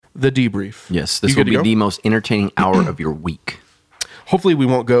the Debrief. Yes, this will be the most entertaining hour of your week. Hopefully we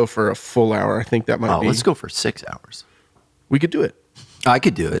won't go for a full hour. I think that might be... let's go for 6 hours. We could do it. I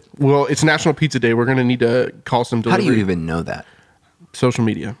could do it. Well, it's National Pizza Day. We're going to need to call some delivery. How do you even know that? Social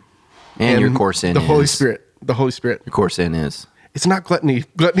media. And your course in the Holy Spirit. The Holy Spirit. Your course in is? It's not gluttony.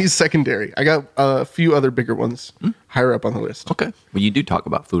 Gluttony's secondary. I got a few other bigger ones higher up on the list. Okay. Well, you do talk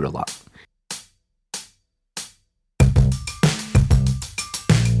about food a lot.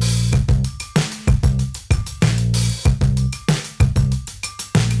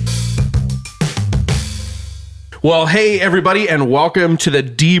 Well, hey, everybody, and welcome to the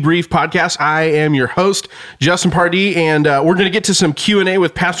Debrief podcast. I am your host, Justin Pardee, and we're going to get to some Q&A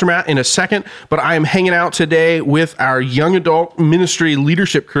with Pastor Matt in a second, but I am hanging out today with our young adult ministry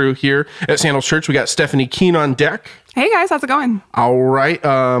leadership crew here at Sandals Church. We got Stephanie Keene on deck. Hey guys, how's it going? All right.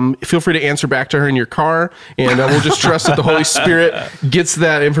 Feel free to answer back to her in your car, and we'll just trust that the Holy Spirit gets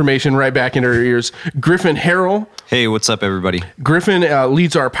that information right back into her ears. Griffin Harrell. Hey, what's up, everybody? Griffin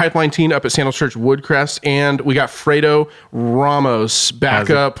leads our pipeline team up at Sandals Church Woodcrest, and we got Fredo Ramos,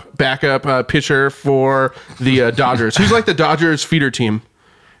 backup pitcher for the Dodgers. Who's like the Dodgers feeder team?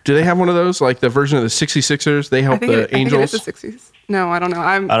 Do they have one of those? Like the version of the 66ers? They help the Angels? I think it's the 60s. No, I don't know.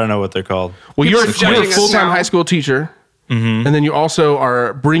 I don't know what they're called. Well, you're a full-time high school teacher. Mm-hmm. And then you also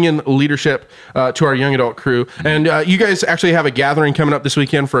are bringing leadership to our young adult crew. And you guys actually have a gathering coming up this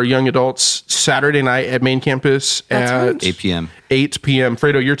weekend for our young adults Saturday night at main campus at 8 p.m. 8 p.m.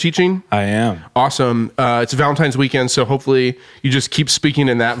 Fredo, you're teaching? I am. Awesome. It's Valentine's weekend, so hopefully you just keep speaking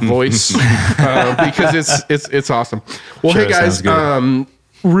in that voice because it's awesome. Well, Sure, hey guys,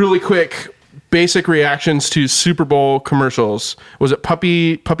 really quick, basic reactions to Super Bowl commercials. Was it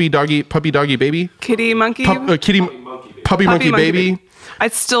puppy doggy baby? Kitty monkey? Puppy monkey baby? I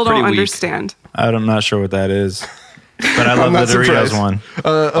still don't understand. I'm not sure what that is, but I love the Doritos surprised. one.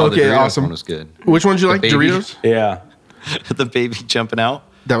 Okay, the Doritos awesome. One was good. Which one did you like? baby? Doritos? Yeah. The baby jumping out.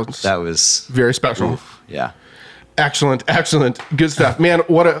 That was very special. Yeah. Excellent. Good stuff. Man,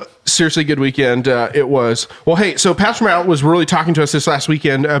 what a seriously good weekend it was. Well, hey, so Pastor Matt was really talking to us this last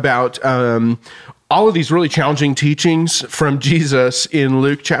weekend about all of these really challenging teachings from Jesus in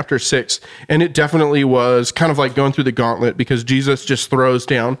Luke chapter 6. And it definitely was kind of like going through the gauntlet because Jesus just throws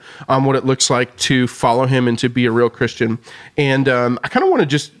down on what it looks like to follow him and to be a real Christian. And I kind of want to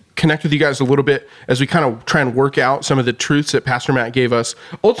just connect with you guys a little bit as we kind of try and work out some of the truths that Pastor Matt gave us.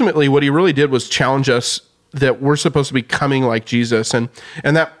 Ultimately, what he really did was challenge us that we're supposed to be coming like Jesus. And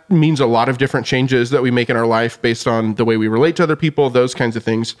that means a lot of different changes that we make in our life based on the way we relate to other people, those kinds of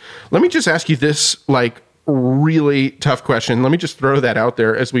things. Let me just ask you this, like, really tough question. Let me just throw that out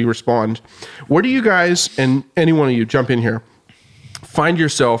there as we respond. Where do you guys, and any one of you jump in here, find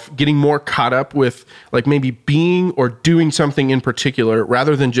yourself getting more caught up with like maybe being or doing something in particular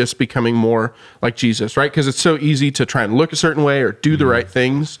rather than just becoming more like Jesus, right? Because it's so easy to try and look a certain way or do the right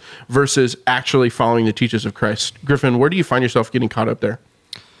things versus actually following the teachings of Christ. Griffin, where do you find yourself getting caught up there?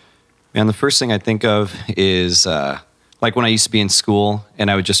 Man, the first thing I think of is like when I used to be in school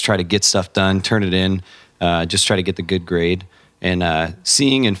and I would just try to get stuff done, turn it in, just try to get the good grade. And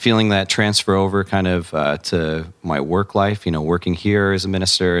seeing and feeling that transfer over kind of to my work life, working here as a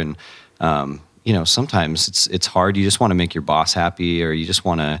minister. And, sometimes it's hard. You just want to make your boss happy or you just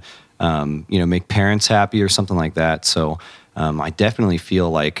want to, make parents happy or something like that. So I definitely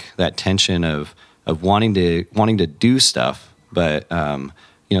feel like that tension of wanting to do stuff, but,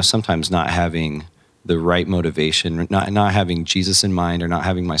 sometimes not having the right motivation, not having Jesus in mind or not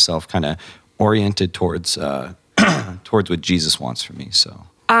having myself kind of oriented towards what Jesus wants for me. So,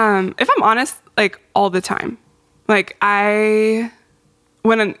 if I'm honest, like all the time, like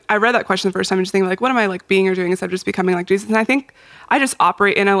when I read that question the first time, I'm just thinking like, what am I like being or doing instead of just becoming like Jesus? And I think I just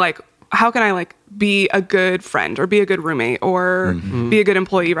operate in a like, how can I like be a good friend or be a good roommate or be a good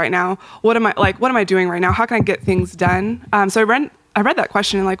employee right now? What am I doing right now? How can I get things done? So I read that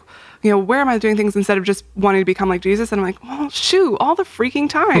question and like, where am I doing things instead of just wanting to become like Jesus? And I'm like, well, shoot, all the freaking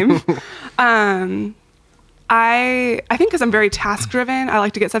time. I think because I'm very task driven, I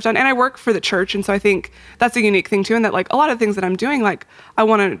like to get stuff done and I work for the church. And so I think that's a unique thing too. And that like a lot of things that I'm doing, like I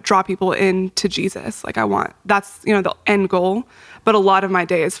want to draw people into Jesus. Like that's, the end goal. But a lot of my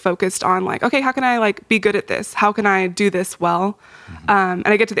day is focused on like, okay, how can I like be good at this? How can I do this well? And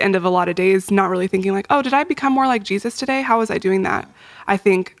I get to the end of a lot of days, not really thinking like, oh, did I become more like Jesus today? How was I doing that? I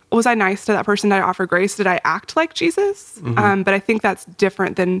think, was I nice to that person? Did I offer grace? Did I act like Jesus? But I think that's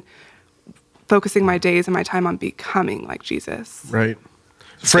different than focusing my days and my time on becoming like Jesus. Right.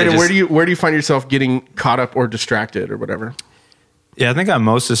 Fredo, where do you find yourself getting caught up or distracted or whatever? Yeah, I think I'm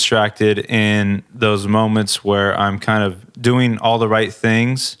most distracted in those moments where I'm kind of doing all the right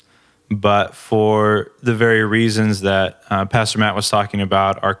things, but for the very reasons that Pastor Matt was talking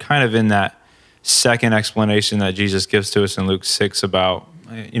about are kind of in that second explanation that Jesus gives to us in Luke 6 about,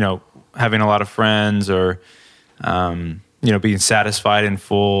 having a lot of friends or, being satisfied and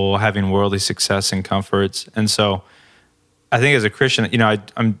full, having worldly success and comforts. And so I think as a Christian, I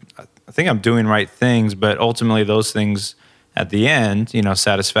think I'm doing right things, but ultimately those things at the end,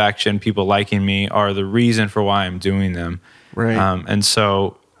 satisfaction, people liking me are the reason for why I'm doing them. Right. And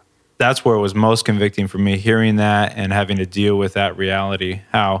so that's where it was most convicting for me, hearing that and having to deal with that reality.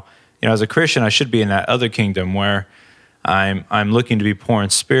 How, as a Christian, I should be in that other kingdom where I'm looking to be poor in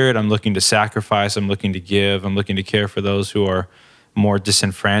spirit. I'm looking to sacrifice. I'm looking to give. I'm looking to care for those who are more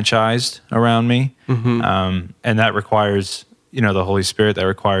disenfranchised around me. And that requires, the Holy Spirit. That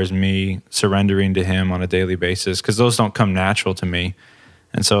requires me surrendering to Him on a daily basis, because those don't come natural to me.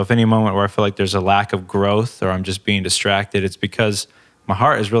 And so if any moment where I feel like there's a lack of growth or I'm just being distracted, it's because my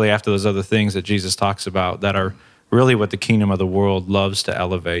heart is really after those other things that Jesus talks about that are really what the kingdom of the world loves to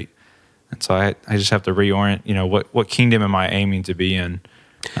elevate. And so I just have to reorient, what kingdom am I aiming to be in?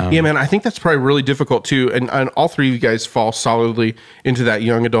 Yeah, man, I think that's probably really difficult too. And all three of you guys fall solidly into that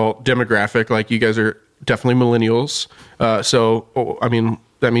young adult demographic. Like, you guys are definitely millennials.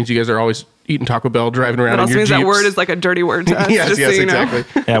 That means you guys are always eating Taco Bell, driving around That in also your means Jeeps. that word is like a dirty word to us. Yes, just so you know.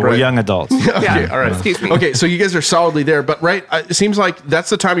 exactly. Yeah, we're Right. young adults. Okay, Yeah. all right. Excuse me. Okay, so you guys are solidly there, but it seems like that's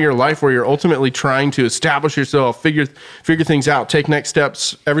the time of your life where you're ultimately trying to establish yourself, figure things out, take next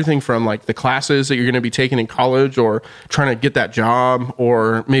steps, everything from like the classes that you're going to be taking in college, or trying to get that job,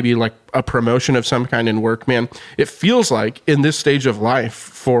 or maybe like a promotion of some kind in work. Man, it feels like in this stage of life,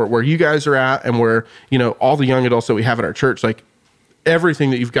 for where you guys are at and where, all the young adults that we have at our church, like, everything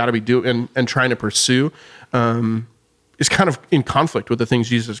that you've got to be doing and trying to pursue is kind of in conflict with the things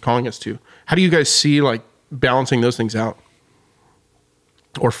Jesus is calling us to. How do you guys see like balancing those things out,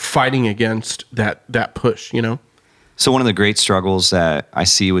 or fighting against that push, So one of the great struggles that I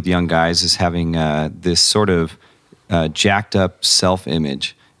see with young guys is having this sort of jacked up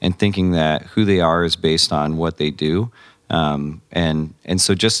self-image and thinking that who they are is based on what they do. And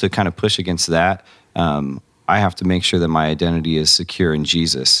so just to kind of push against that, I have to make sure that my identity is secure in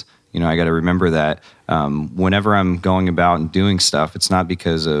Jesus. I got to remember that whenever I'm going about and doing stuff, it's not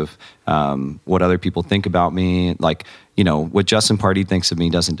because of what other people think about me. Like, what Justin Pardee thinks of me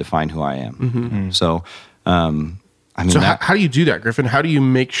doesn't define who I am. Mm-hmm. So, how do you do that, Griffin? How do you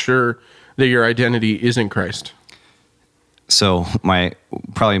make sure that your identity is in Christ? So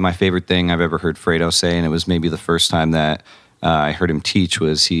probably my favorite thing I've ever heard Fredo say, and it was maybe the first time that I heard him teach,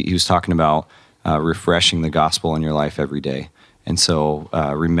 was he was talking about refreshing the gospel in your life every day. And so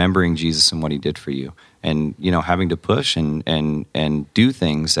remembering Jesus and what He did for you, and having to push and do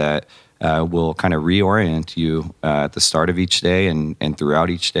things that will kind of reorient you at the start of each day and throughout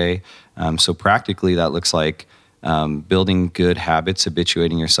each day. So practically that looks like building good habits,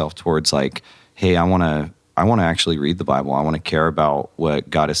 habituating yourself towards like, hey, I want to actually read the Bible. I want to care about what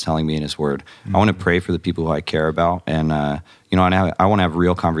God is telling me in His Word. Mm-hmm. I want to pray for the people who I care about, and I want to have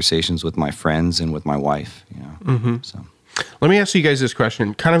real conversations with my friends and with my wife. Mm-hmm. So let me ask you guys this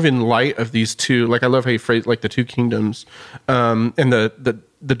question, kind of in light of these two. Like, I love how you phrase like the two kingdoms, and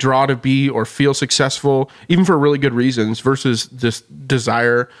the draw to be or feel successful, even for really good reasons, versus this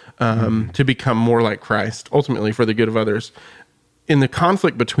desire to become more like Christ, ultimately for the good of others. In the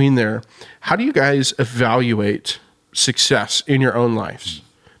conflict between there, how do you guys evaluate success in your own lives?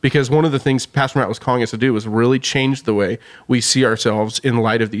 Because one of the things Pastor Matt was calling us to do was really change the way we see ourselves in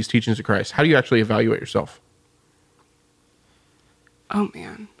light of these teachings of Christ. How do you actually evaluate yourself? Oh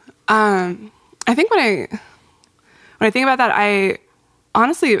man. I think when I think about that, I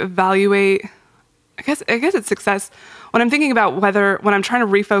honestly evaluate, I guess it's success when I'm thinking about when I'm trying to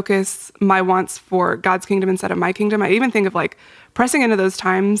refocus my wants for God's kingdom instead of my kingdom. I even think of like pressing into those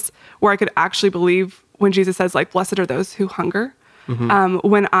times where I could actually believe when Jesus says like, blessed are those who hunger. Mm-hmm.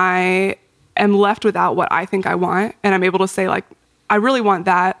 When I am left without what I think I want, and I'm able to say like, I really want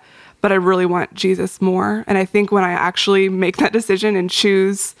that, but I really want Jesus more. And I think when I actually make that decision and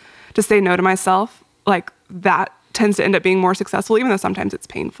choose to say no to myself, like that tends to end up being more successful, even though sometimes it's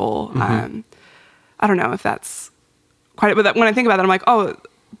painful. Mm-hmm. I don't know if that's quite it, but when I think about that, I'm like, oh,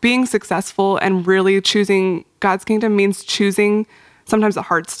 being successful and really choosing God's kingdom means choosing sometimes the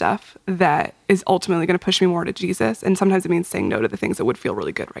hard stuff that is ultimately going to push me more to Jesus. And sometimes it means saying no to the things that would feel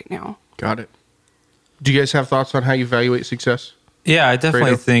really good right now. Got it. Do you guys have thoughts on how you evaluate success? Yeah, I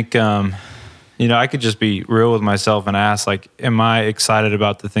definitely Fredo? think, I could just be real with myself and ask, like, am I excited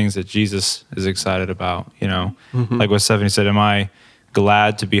about the things that Jesus is excited about? Mm-hmm. Like what Stephanie said, am I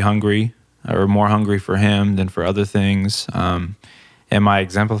glad to be hungry or more hungry for Him than for other things? am I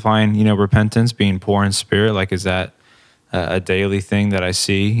exemplifying, repentance, being poor in spirit? Like, is that a daily thing that I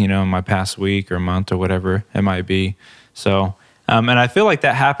see, in my past week or month or whatever it might be? So, and I feel like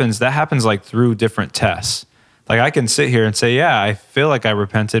that happens like through different tests. Like, I can sit here and say, yeah, I feel like I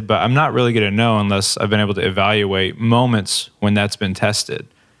repented, but I'm not really going to know unless I've been able to evaluate moments when that's been tested.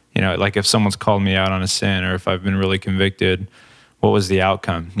 Like if someone's called me out on a sin, or if I've been really convicted, what was the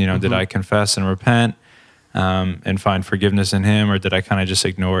outcome? Did I confess and repent and find forgiveness in him, or did I kind of just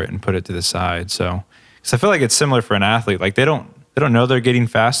ignore it and put it to the side? So I feel like it's similar for an athlete. Like they don't know they're getting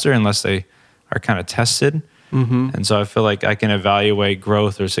faster unless they are kind of tested. And so I feel like I can evaluate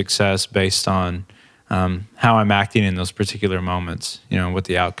growth or success based on how I'm acting in those particular moments, what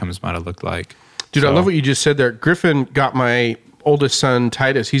the outcomes might have looked like. Dude, I love what you just said there. Griffin got my oldest son,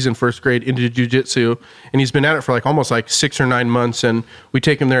 Titus, he's in first grade, into jiu-jitsu, and he's been at it for almost 6 or 9 months, and we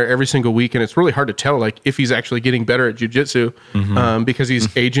take him there every single week, and it's really hard to tell if he's actually getting better at jiu-jitsu because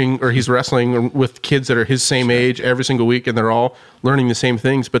he's aging, or he's wrestling with kids that are his same age every single week, and they're all learning the same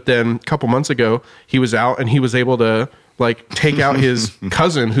things. But then a couple months ago, he was out, and he was able to take out his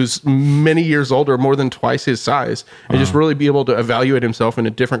cousin who's many years older, more than twice his size, and just really be able to evaluate himself in a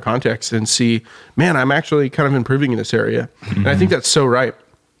different context and see, man, I'm actually kind of improving in this area. And I think that's so right.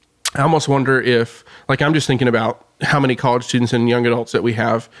 I almost wonder if, I'm just thinking about how many college students and young adults that we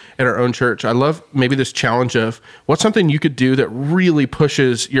have at our own church. I love maybe this challenge of what's something you could do that really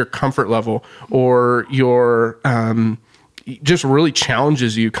pushes your comfort level, or your, just really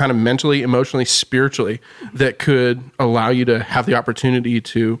challenges you kind of mentally, emotionally, spiritually, that could allow you to have the opportunity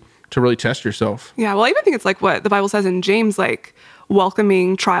to really test yourself. Yeah, well, I even think it's like what the Bible says in James,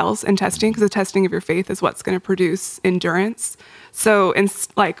 welcoming trials and testing, because the testing of your faith is what's going to produce endurance. So,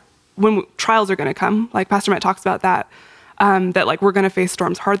 when trials are going to come, Pastor Matt talks about that, we're going to face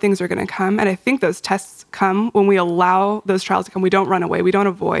storms, hard things are going to come. And I think those tests come when we allow those trials to come. We don't run away. We don't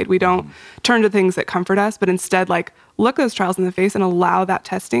avoid. We don't turn to things that comfort us, but instead, look those trials in the face and allow that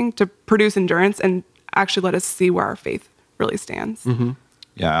testing to produce endurance and actually let us see where our faith really stands.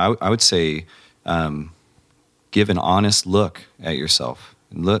 Yeah, I would say give an honest look at yourself.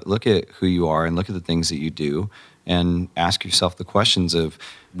 Look at who you are and look at the things that you do, and ask yourself the questions of,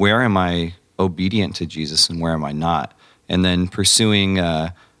 where am I obedient to Jesus and where am I not? And then pursuing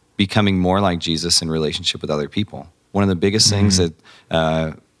becoming more like Jesus in relationship with other people. One of the biggest things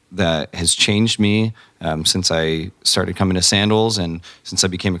that has changed me since I started coming to Sandals and since I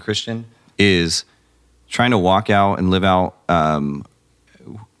became a Christian is trying to walk out and live out,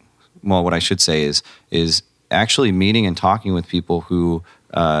 what I should say is actually meeting and talking with people who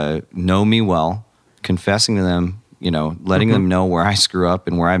know me well, confessing to them, letting them know where I screw up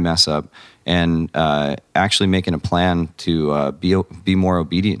and where I mess up, and actually making a plan to be more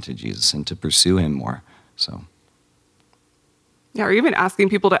obedient to Jesus and to pursue him more. So. Yeah, or even asking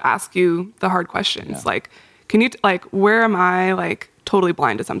people to ask you the hard questions. Yeah. Can you, where am I, totally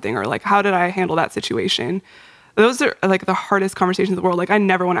blind to something? Or, how did I handle that situation? Those are, the hardest conversations in the world. I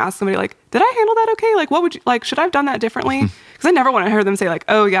never want to ask somebody, did I handle that okay? What would you, should I have done that differently? Because I never want to hear them say,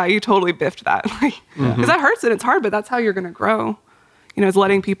 oh, yeah, you totally biffed that. Because that hurts and it's hard, but that's how you're going to grow. Is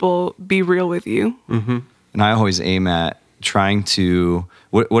letting people be real with you. And I always aim at trying to,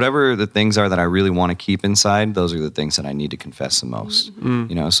 whatever the things are that I really want to keep inside, those are the things that I need to confess the most.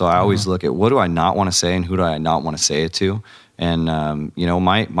 So I always look at, what do I not want to say and who do I not want to say it to? And,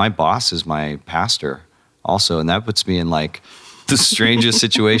 my boss is my pastor also, and that puts me in the strangest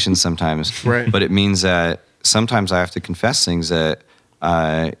situations sometimes. Right. But it means that sometimes I have to confess things that,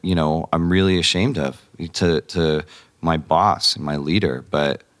 I'm really ashamed of to my boss and my leader,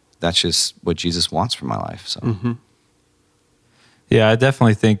 but that's just what Jesus wants for my life. So. Yeah, I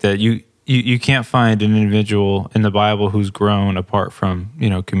definitely think that you can't find an individual in the Bible who's grown apart from,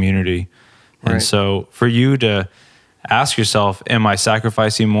 community. Right. And so for you to ask yourself, am I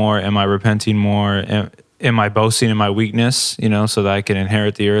sacrificing more? Am I repenting more? Am I boasting in my weakness, so that I can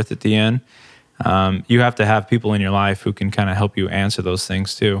inherit the earth at the end? You have to have people in your life who can kind of help you answer those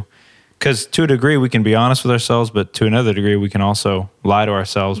things too. Because to a degree, we can be honest with ourselves, but to another degree, we can also lie to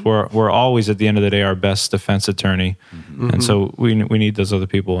ourselves. We're always, at the end of the day, our best defense attorney. And so we need those other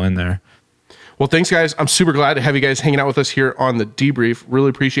people in there. Well, thanks, guys. I'm super glad to have you guys hanging out with us here on the Debrief. Really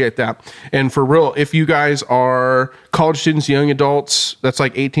appreciate that. And for real, if you guys are college students, young adults, that's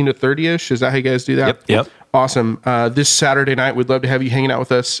 18 to 30-ish. Is that how you guys do that? Yep. Awesome. This Saturday night, we'd love to have you hanging out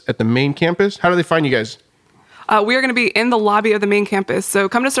with us at the main campus. How do they find you guys? We are going to be in the lobby of the main campus. So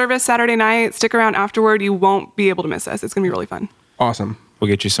come to service Saturday night. Stick around afterward. You won't be able to miss us. It's going to be really fun. Awesome. We'll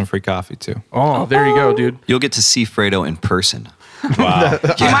get you some free coffee too. Oh, there you go, dude. You'll get to see Fredo in person. Wow.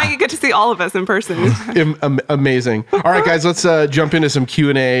 You might get to see all of us in person. Amazing. All right, guys, let's jump into some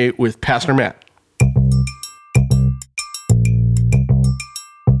Q&A with Pastor Matt.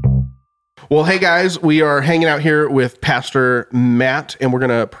 Well, hey guys, we are hanging out here with Pastor Matt, and we're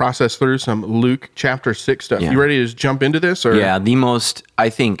going to process through some Luke chapter 6 stuff. Yeah. You ready to just jump into this? Or? Yeah, I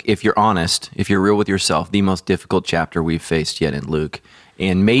think if you're honest, if you're real with yourself, the most difficult chapter we've faced yet in Luke,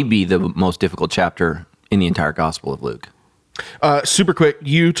 and maybe the most difficult chapter in the entire Gospel of Luke. Super quick,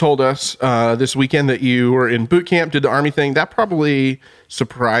 you told us this weekend that you were in boot camp, did the Army thing. That probably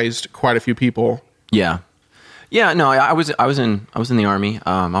surprised quite a few people. Yeah. Yeah, no, I was in the Army.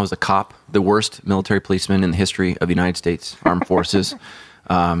 I was a cop, the worst military policeman in the history of the United States Armed Forces.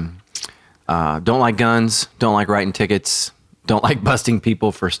 Don't like guns, don't like writing tickets, don't like busting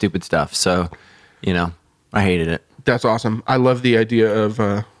people for stupid stuff. So, I hated it. That's awesome. I love the idea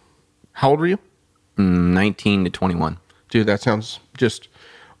of, how old were you? 19 to 21. Dude, that sounds just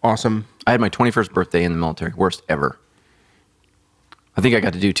awesome. I had my 21st birthday in the military, worst ever. I think I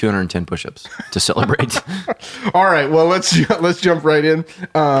got to do 210 push-ups to celebrate. All right, well, let's jump right in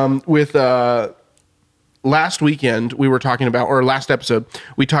with last weekend we were talking about, or last episode,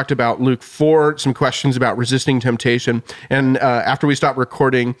 we talked about Luke 4, some questions about resisting temptation. And after we stopped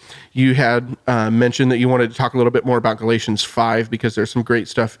recording, you had mentioned that you wanted to talk a little bit more about Galatians 5 because there's some great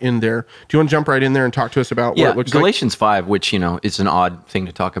stuff in there. Do you want to jump right in there and talk to us about what it looks Galatians 5, which, is an odd thing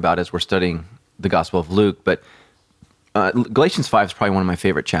to talk about as we're studying the Gospel of Luke, but Galatians 5 is probably one of my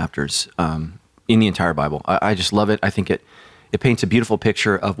favorite chapters in the entire Bible. I just love it. I think it paints a beautiful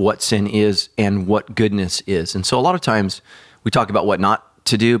picture of what sin is and what goodness is. And so a lot of times we talk about what not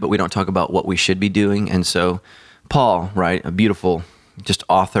to do, but we don't talk about what we should be doing. And so Paul, right, a beautiful just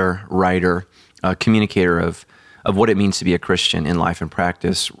author, writer, communicator of what it means to be a Christian in life and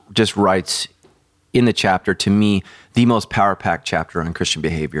practice, just writes in the chapter, to me, the most power-packed chapter on Christian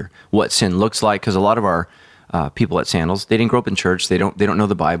behavior, what sin looks like, because a lot of our people at Sandals, they didn't grow up in church. They don't know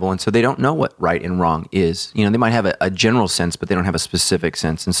the Bible, and so they don't know what right and wrong is. They might have a general sense, but they don't have a specific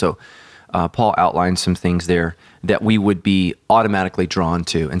sense. And so Paul outlines some things there that we would be automatically drawn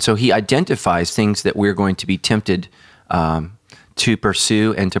to. And so he identifies things that we're going to be tempted to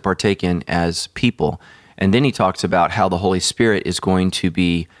pursue and to partake in as people. And then he talks about how the Holy Spirit is going to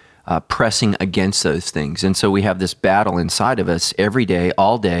be pressing against those things. And so we have this battle inside of us every day,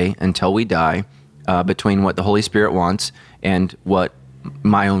 all day, until we die, between what the Holy Spirit wants and what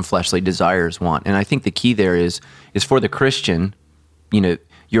my own fleshly desires want. And I think the key there is for the Christian,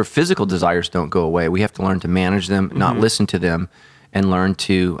 your physical desires don't go away. We have to learn to manage them, not listen to them, and learn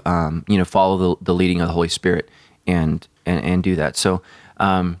to, follow the leading of the Holy Spirit and do that. So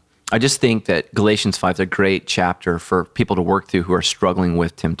I just think that Galatians 5 is a great chapter for people to work through who are struggling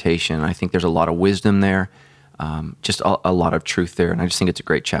with temptation. I think there's a lot of wisdom there. Just a lot of truth there, and I just think it's a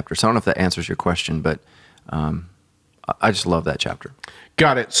great chapter. So I don't know if that answers your question, but I just love that chapter.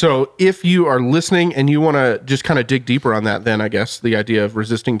 Got it. So if you are listening and you want to just kind of dig deeper on that, then I guess the idea of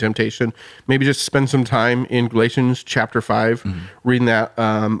resisting temptation, maybe just spend some time in Galatians chapter 5, reading that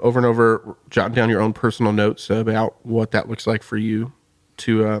over and over, jotting down your own personal notes about what that looks like for you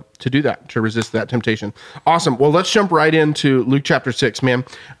to do that, to resist that temptation. Awesome. Well, let's jump right into Luke chapter 6, man.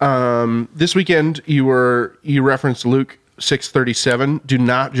 This weekend you referenced Luke 6:37. Do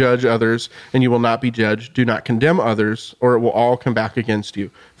not judge others, and you will not be judged. Do not condemn others, or it will all come back against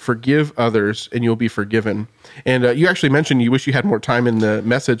you. Forgive others, and you'll be forgiven. And you actually mentioned you wish you had more time in the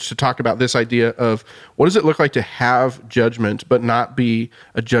message to talk about this idea of what does it look like to have judgment, but not be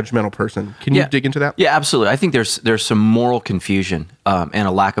a judgmental person. Can you dig into that? Yeah, absolutely. I think there's some moral confusion and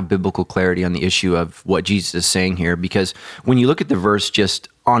a lack of biblical clarity on the issue of what Jesus is saying here, because when you look at the verse just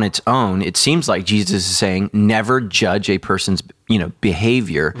on its own, it seems like Jesus is saying, never judge a person's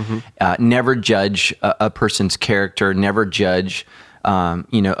behavior, never judge a person's character, never judge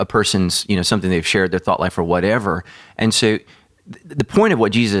a person's something they've shared, their thought life or whatever. And so the point of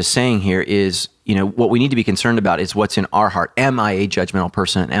what Jesus is saying here is, what we need to be concerned about is what's in our heart. Am I a judgmental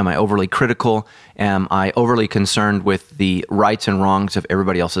person? Am I overly critical? Am I overly concerned with the rights and wrongs of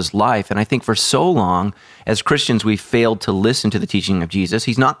everybody else's life? And I think for so long, as Christians, we failed to listen to the teaching of Jesus.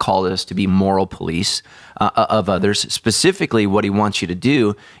 He's not called us to be moral police of others. Specifically, what he wants you to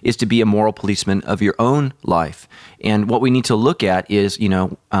do is to be a moral policeman of your own life. And what we need to look at is,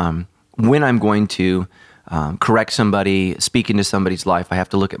 when I'm going to correct somebody, speak into somebody's life, I have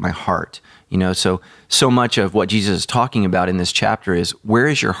to look at my heart. So much of what Jesus is talking about in this chapter is, where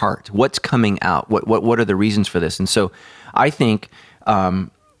is your heart? What's coming out? What are the reasons for this? And so I think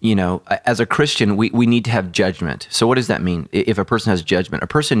as a Christian, we need to have judgment. So what does that mean? If a person has judgment, a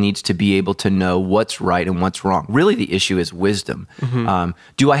person needs to be able to know what's right and what's wrong. Really, the issue is wisdom.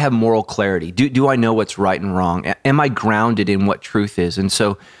 Do I have moral clarity? Do I know what's right and wrong? Am I grounded in what truth is? And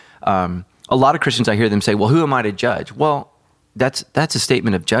so a lot of Christians, I hear them say, well, who am I to judge? Well, that's a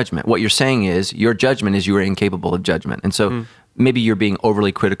statement of judgment. What you're saying is your judgment is you are incapable of judgment. And so maybe you're being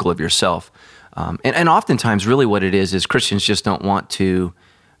overly critical of yourself. And oftentimes really what it is Christians just don't want to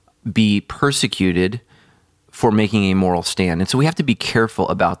be persecuted for making a moral stand. And so we have to be careful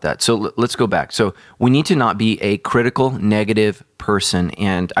about that. So let's go back. So we need to not be a critical, negative person.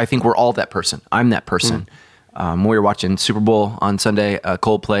 And I think we're all that person. I'm that person. When we were watching Super Bowl on Sunday,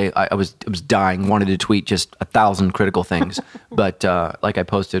 Coldplay, I was dying, wanted to tweet just 1,000 critical things. But like I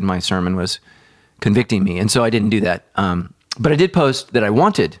posted, my sermon was convicting me. And so I didn't do that. But I did post that I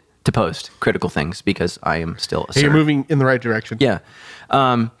wanted to post critical things because I am still a sinner. You're moving in the right direction. Yeah.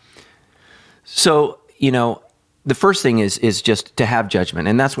 So, the first thing is just to have judgment.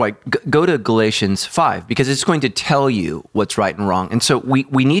 And that's why go to Galatians 5, because it's going to tell you what's right and wrong. And so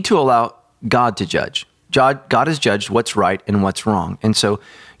we need to allow God to judge. God has judged what's right and what's wrong. And so,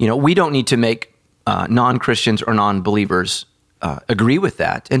 we don't need to make non-Christians or non-believers agree with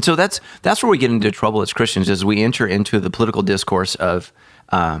that. And so that's where we get into trouble as Christians, as we enter into the political discourse of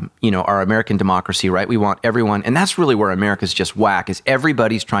our American democracy, right? We want everyone, and that's really where America's just whack, is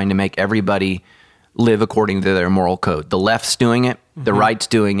everybody's trying to make everybody live according to their moral code. The left's doing it, the right's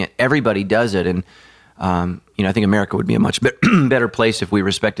doing it, everybody does it. And, I think America would be a much better place if we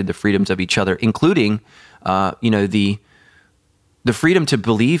respected the freedoms of each other, including, the freedom to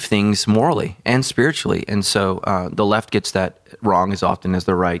believe things morally and spiritually. And so the left gets that wrong as often as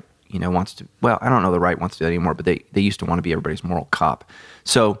the right wants to. Well, I don't know the right wants to do that anymore, but they used to want to be everybody's moral cop.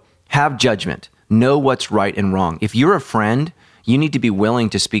 So have judgment. Know what's right and wrong. If you're a friend, you need to be willing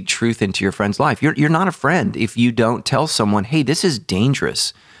to speak truth into your friend's life. You're not a friend if you don't tell someone, hey, this is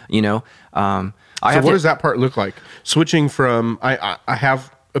dangerous. So what does that part look like? Switching from I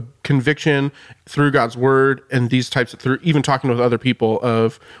have a conviction through God's word and these types of, through even talking with other people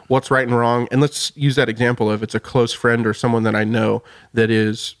of what's right and wrong. And let's use that example of it's a close friend or someone that I know that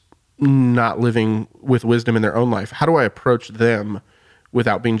is not living with wisdom in their own life. How do I approach them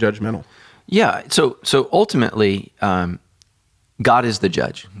without being judgmental? Yeah. So ultimately, God is the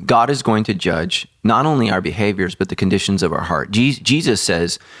judge. God is going to judge not only our behaviors, but the conditions of our heart. Jesus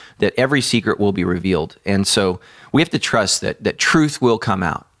says that every secret will be revealed. And so we have to trust that truth will come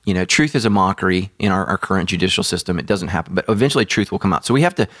out. Truth is a mockery in our current judicial system. It doesn't happen, but eventually truth will come out. So we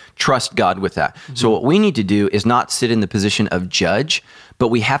have to trust God with that. So what we need to do is not sit in the position of judge, but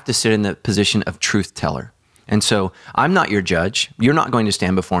we have to sit in the position of truth teller. And so I'm not your judge. You're not going to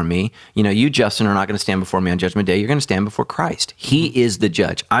stand before me. You, Justin, are not going to stand before me on Judgment Day. You're going to stand before Christ. He is the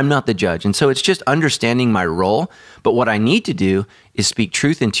judge. I'm not the judge. And so it's just understanding my role. But what I need to do is speak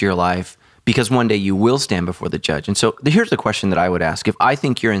truth into your life, because one day you will stand before the judge. And so here's the question that I would ask. If I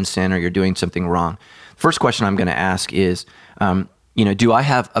think you're in sin or you're doing something wrong, first question I'm going to ask is, do I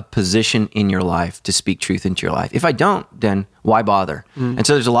have a position in your life to speak truth into your life? If I don't, then why bother? And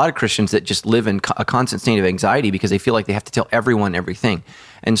so there's a lot of Christians that just live in a constant state of anxiety because they feel like they have to tell everyone everything.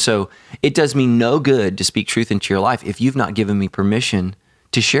 And so it does me no good to speak truth into your life if you've not given me permission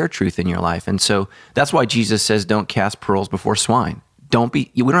to share truth in your life. And so that's why Jesus says, don't cast pearls before swine. We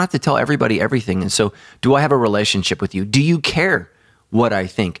don't have to tell everybody everything. And so do I have a relationship with you? Do you care what I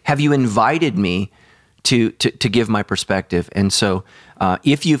think? Have you invited me to give my perspective? And so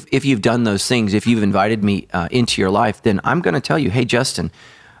if you've done those things, if you've invited me into your life, then I'm going to tell you, hey, Justin.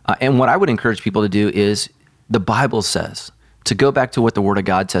 And what I would encourage people to do is the Bible says, to go back to what the Word of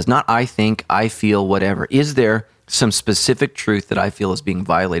God says, not I think, I feel, whatever. Is there some specific truth that I feel is being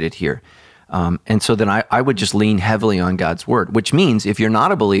violated here? And so then I would just lean heavily on God's Word, which means if you're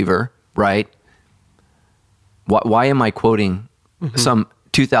not a believer, right, why am I quoting some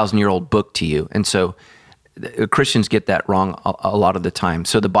 2,000-year-old book to you? And so Christians get that wrong a lot of the time.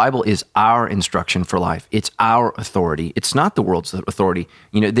 So the Bible is our instruction for life. It's our authority. It's not the world's authority.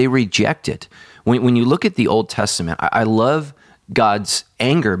 They reject it. When you look at the Old Testament, I love God's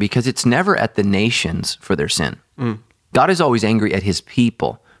anger because it's never at the nations for their sin. God is always angry at his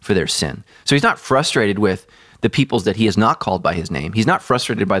people for their sin. So he's not frustrated with the peoples that he has not called by his name. He's not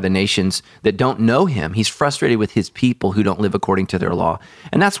frustrated by the nations that don't know him. He's frustrated with his people who don't live according to their law.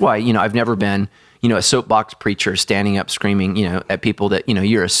 And that's why, I've never been, a soapbox preacher standing up screaming, at people that,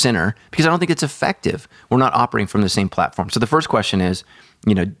 you're a sinner, because I don't think it's effective. We're not operating from the same platform. So the first question is,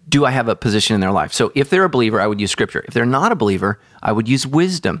 do I have a position in their life? So if they're a believer, I would use scripture. If they're not a believer, I would use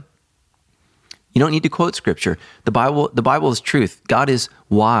wisdom. You don't need to quote scripture. The Bible is truth. God is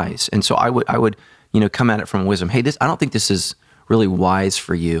wise. And so I would, come at it from wisdom. Hey, I don't think this is really wise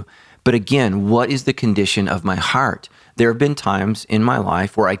for you. But again, what is the condition of my heart? There have been times in my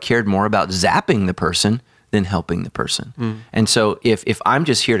life where I cared more about zapping the person than helping the person. And so if I'm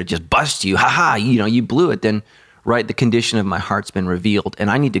just here to just bust you, you blew it, then right, the condition of my heart's been revealed, and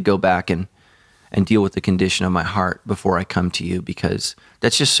I need to go back and deal with the condition of my heart before I come to you, because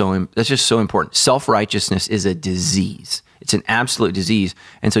that's just so important. Self-righteousness is a disease. It's an absolute disease.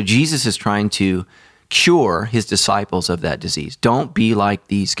 And so Jesus is trying to cure his disciples of that disease. Don't be like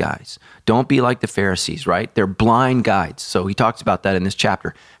these guys. Don't be like the Pharisees, right? They're blind guides. So he talks about that in this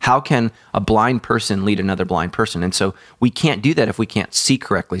chapter. How can a blind person lead another blind person? And so we can't do that if we can't see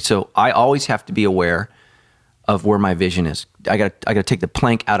correctly. So I always have to be aware of where my vision is. I got to take the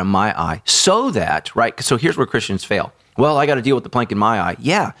plank out of my eye so that, right? So here's where Christians fail. Well, I got to deal with the plank in my eye.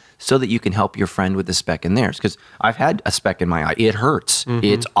 Yeah, so that you can help your friend with the speck in theirs. Because I've had a speck in my eye. It hurts.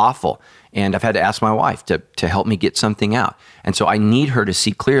 It's awful. And I've had to ask my wife to help me get something out. And so I need her to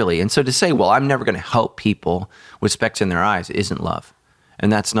see clearly. And so to say, well, I'm never going to help people with specks in their eyes isn't love.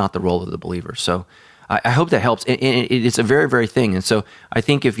 And that's not the role of the believer. So I hope that helps. It's a very, very thing. And so I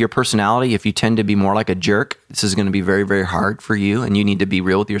think if your personality, if you tend to be more like a jerk, this is going to be very, very hard for you. And you need to be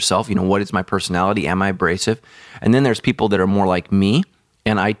real with yourself. What is my personality? Am I abrasive? And then there's people that are more like me,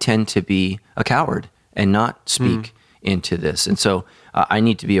 and I tend to be a coward and not speak into this. And so I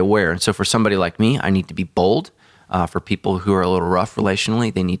need to be aware. And so for somebody like me, I need to be bold. For people who are a little rough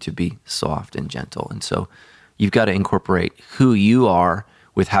relationally, they need to be soft and gentle. And so you've got to incorporate who you are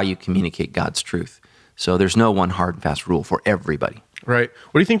with how you communicate God's truth. So there's no one hard and fast rule for everybody. Right.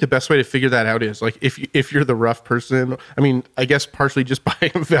 What do you think the best way to figure that out is? Like, if you're the rough person, I mean, I guess partially just by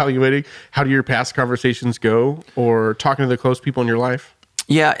evaluating how do your past conversations go, or talking to the close people in your life.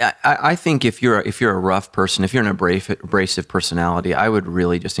 Yeah, I think if you're a rough person, if you're an abrasive personality, I would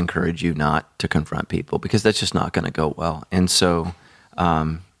really just encourage you not to confront people, because that's just not going to go well. And so,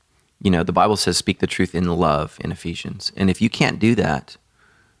 the Bible says speak the truth in love in Ephesians. And if you can't do that,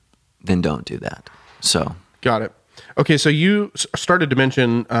 then don't do that. So got it. Okay, so you started to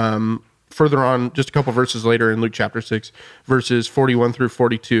mention further on, just a couple verses later in Luke chapter 6, verses 41 through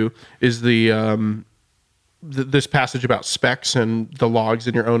 42, is this passage about specks and the logs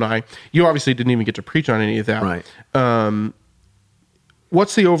in your own eye. You obviously didn't even get to preach on any of that. Right.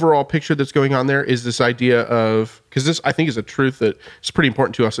 What's the overall picture that's going on there? Is this idea of, because this I think is a truth that is pretty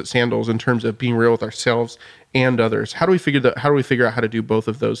important to us at Sandals in terms of being real with ourselves and others. How do we figure out how to do both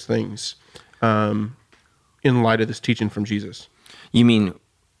of those things in light of this teaching from Jesus? You mean,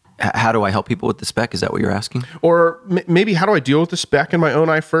 how do I help people with the speck? Is that what you're asking? Or maybe how do I deal with the speck in my own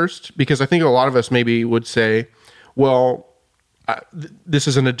eye first? Because I think a lot of us maybe would say, well, this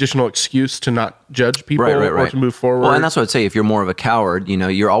is an additional excuse to not judge people or to move forward. Well, and that's what I'd say. If you're more of a coward,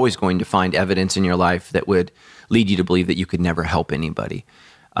 you're always going to find evidence in your life that would lead you to believe that you could never help anybody.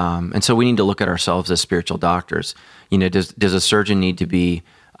 And so we need to look at ourselves as spiritual doctors. Does a surgeon need to be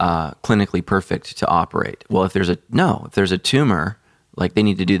clinically perfect to operate? Well, if there's a tumor, like, they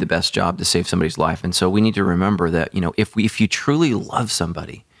need to do the best job to save somebody's life. And so we need to remember that, if you truly love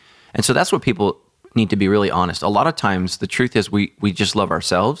somebody, and so that's what people need to be really honest. A lot of times the truth is we just love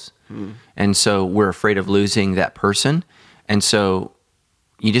ourselves. And so we're afraid of losing that person. And so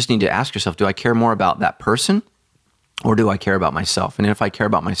you just need to ask yourself, do I care more about that person, or do I care about myself? And if I care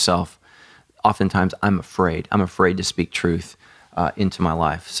about myself, oftentimes I'm afraid to speak truth into my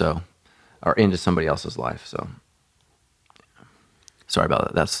life, or into somebody else's life. So sorry about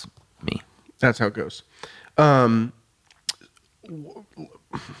that. That's me. That's how it goes.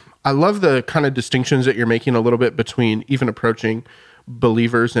 I love the kind of distinctions that you're making a little bit between even approaching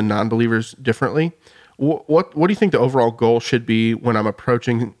believers and non-believers differently. What do you think the overall goal should be when I'm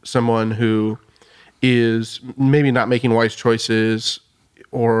approaching someone who is maybe not making wise choices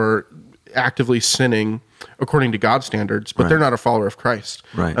or actively sinning according to God's standards, but they're not a follower of Christ?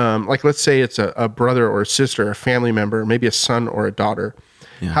 Right. Like, let's say it's a brother or a sister, a family member, maybe a son or a daughter.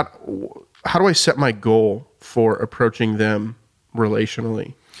 Yeah. How do I set my goal for approaching them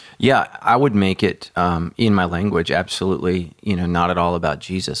relationally? Yeah, I would make it in my language absolutely, not at all about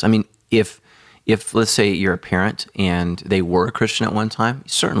Jesus. I mean, if let's say you're a parent and they were a Christian at one time,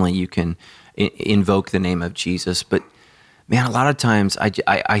 certainly you can invoke the name of Jesus. But man, a lot of times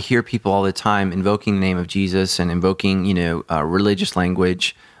I hear people all the time invoking the name of Jesus and invoking, religious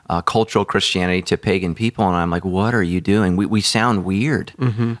language, cultural Christianity to pagan people, and I'm like, what are you doing? We sound weird.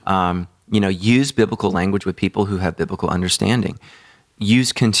 Mm-hmm. Use biblical language with people who have biblical understanding.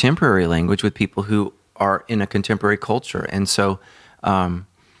 Use contemporary language with people who are in a contemporary culture. And so,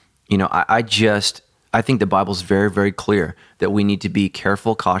 I think the Bible's very, very clear that we need to be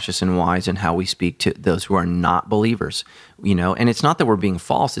careful, cautious, and wise in how we speak to those who are not believers. And it's not that we're being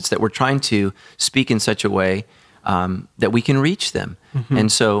false; it's that we're trying to speak in such a way that we can reach them.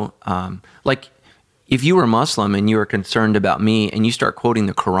 And so, like, if you were Muslim and you were concerned about me, and you start quoting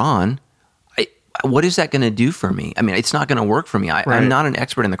the Quran, what is that going to do for me? I mean, it's not going to work for me. I'm not an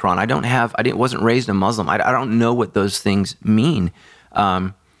expert in the Quran. I wasn't raised a Muslim. I don't know what those things mean.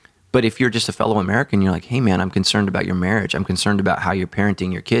 But if you're just a fellow American, you're like, hey man, I'm concerned about your marriage. I'm concerned about how you're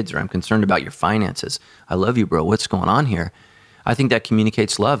parenting your kids, or I'm concerned about your finances. I love you, bro. What's going on here? I think that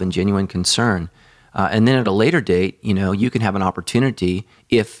communicates love and genuine concern. And then at a later date, you can have an opportunity,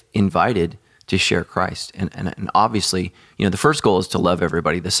 if invited, to share Christ. And obviously, the first goal is to love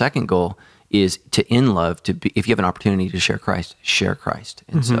everybody. The second goal is to, in love, if you have an opportunity to share Christ, share Christ.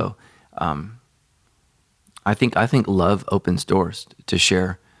 And so I think love opens doors to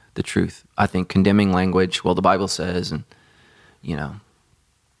share the truth. I think condemning language, well, the Bible says, and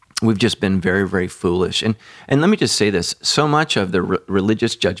we've just been very, very foolish. And let me just say this: so much of the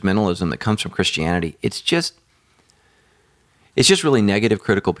religious judgmentalism that comes from Christianity, it's just really negative,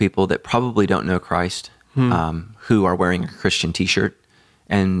 critical people that probably don't know Christ, who are wearing a Christian T-shirt,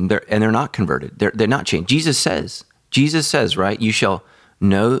 and they're not converted. They're not changed. Jesus says, right? You shall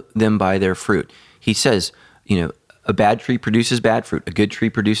know them by their fruit. He says, a bad tree produces bad fruit. A good tree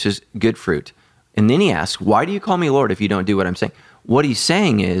produces good fruit. And then he asks, why do you call me Lord if you don't do what I'm saying? What he's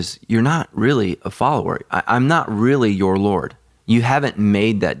saying is, you're not really a follower. I'm not really your Lord. You haven't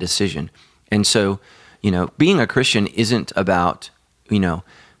made that decision. And so, being a Christian isn't about,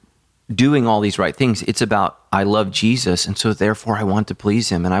 doing all these right things. It's about, I love Jesus, and so therefore I want to please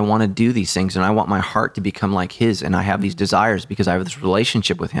him, and I want to do these things, and I want my heart to become like his, and I have these desires because I have this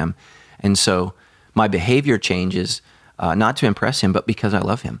relationship with him. And so my behavior changes, not to impress him, but because I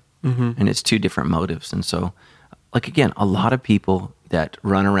love him. And it's two different motives. And so, like, again, a lot of people that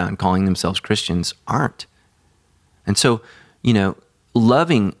run around calling themselves Christians aren't. And so, a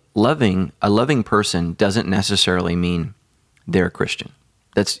loving person doesn't necessarily mean they're a Christian.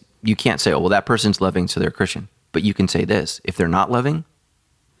 You can't say, oh, well, that person's loving, so they're a Christian. But you can say this: if they're not loving,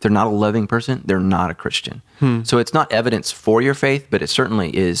 they're not a loving person, they're not a Christian. So it's not evidence for your faith, but it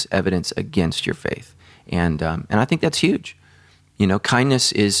certainly is evidence against your faith. And I think that's huge.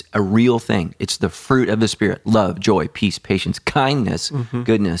 Kindness is a real thing. It's the fruit of the Spirit: love, joy, peace, patience, kindness,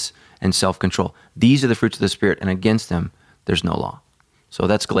 goodness, and self-control. These are the fruits of the Spirit, and against them, there's no law. So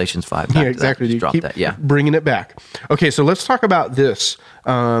that's Galatians 5. Yeah, exactly. Just drop that. Yeah. Bringing it back. Okay, so let's talk about this.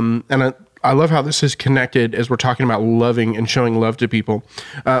 And I love how this is connected as we're talking about loving and showing love to people.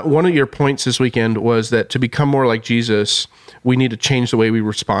 One of your points this weekend was that to become more like Jesus, we need to change the way we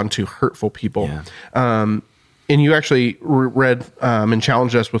respond to hurtful people. Yeah. And you actually read and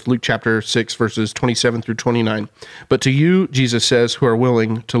challenged us with Luke chapter 6, verses 27 through 29. But to you, Jesus says, who are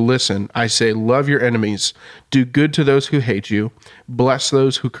willing to listen, I say, love your enemies, do good to those who hate you, bless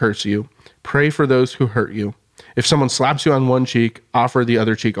those who curse you, pray for those who hurt you. If someone slaps you on one cheek, offer the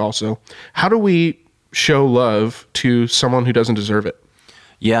other cheek also. How do we show love to someone who doesn't deserve it?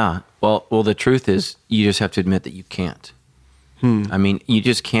 Yeah. Well, the truth is, you just have to admit that you can't. I mean, you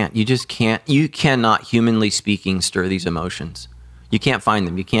just can't. You cannot, humanly speaking, stir these emotions. You can't find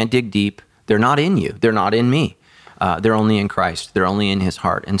them. You can't dig deep. They're not in you. They're not in me. They're only in Christ. They're only in his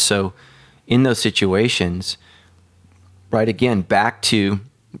heart. And so in those situations, right, again, back to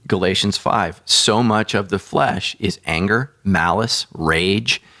Galatians 5, so much of the flesh is anger, malice,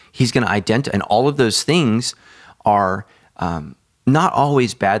 rage. He's going to identify, and all of those things are not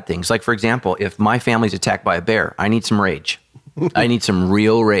always bad things. Like, for example, if my family's attacked by a bear, I need some rage. I need some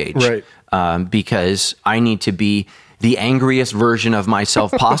real rage, right? Because I need to be the angriest version of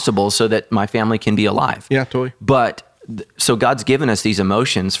myself possible so that my family can be alive. Yeah, totally. But so God's given us these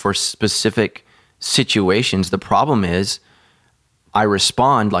emotions for specific situations. The problem is I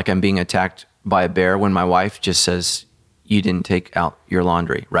respond like I'm being attacked by a bear when my wife just says, you didn't take out your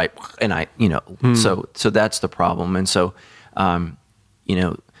laundry, right? And so that's the problem. And so,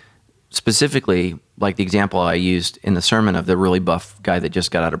 specifically, like the example I used in the sermon of the really buff guy that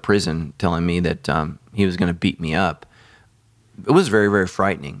just got out of prison telling me that he was going to beat me up, it was very, very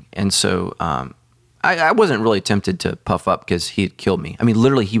frightening. And so I wasn't really tempted to puff up because he had killed me. I mean,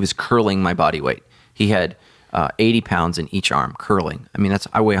 literally, he was curling my body weight. He had 80 pounds in each arm, curling. I mean,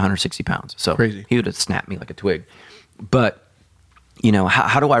 I weigh 160 pounds. So crazy. He would have snapped me like a twig. But,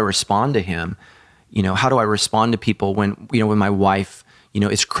 how do I respond to him? How do I respond to people when my wife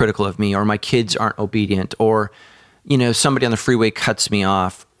is critical of me, or my kids aren't obedient, or, somebody on the freeway cuts me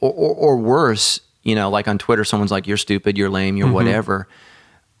off, or worse, like on Twitter, someone's like, you're stupid, you're lame, you're whatever.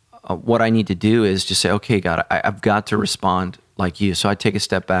 what I need to do is just say, okay, God, I've got to respond like you. So I take a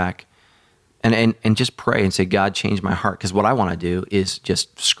step back and just pray and say, God, change my heart. Because what I want to do is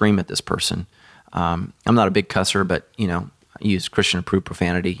just scream at this person. I'm not a big cusser, but, I use Christian-approved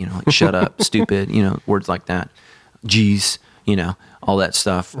profanity, like shut up, stupid, words like that. Jeez, all that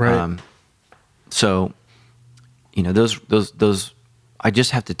stuff. Right. So, those, I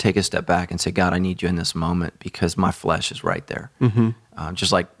just have to take a step back and say, God, I need you in this moment because my flesh is right there. Mm-hmm.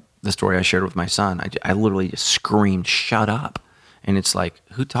 Just like the story I shared with my son, I literally just screamed, shut up. And it's like,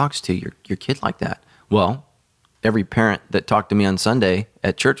 who talks to your kid like that? Well, every parent that talked to me on Sunday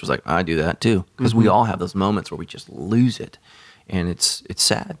at church was like, I do that too. Because we all have those moments where we just lose it. And it's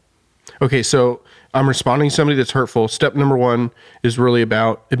sad. Okay, so I'm responding to somebody that's hurtful. Step number 1 is really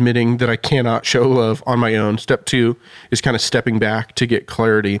about admitting that I cannot show love on my own. Step 2 is kind of stepping back to get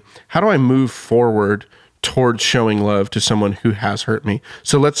clarity. How do I move forward towards showing love to someone who has hurt me?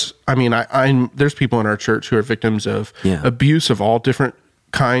 So there's people in our church who are victims of abuse of all different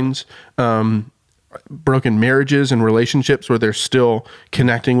kinds, broken marriages and relationships where they're still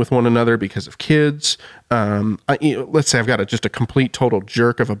connecting with one another because of kids. Let's say I've got just a complete total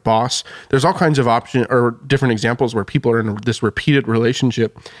jerk of a boss. There's all kinds of options or different examples where people are in this repeated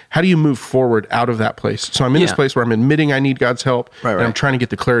relationship. How do you move forward out of that place? So I'm in this place where I'm admitting I need God's help and I'm trying to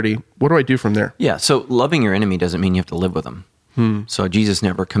get the clarity. What do I do from there? Yeah. So loving your enemy doesn't mean you have to live with them. So Jesus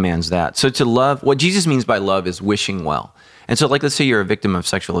never commands that. So to love, what Jesus means by love is wishing well. And so let's say you're a victim of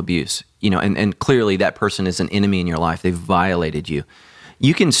sexual abuse, and clearly that person is an enemy in your life. They've violated you.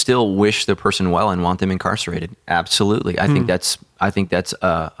 You can still wish the person well and want them incarcerated. Absolutely. I think that's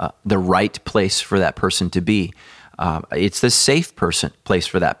the right place for that person to be. It's the safe place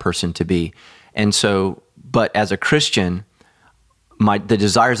for that person to be. And so, but as a Christian, the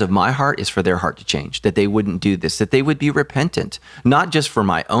desires of my heart is for their heart to change, that they wouldn't do this, that they would be repentant, not just for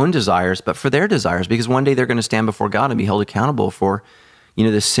my own desires, but for their desires, because one day they're going to stand before God and be held accountable for,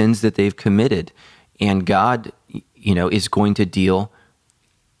 the sins that they've committed. And God, is going to deal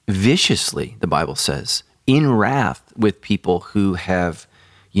viciously, the Bible says, in wrath with people who have,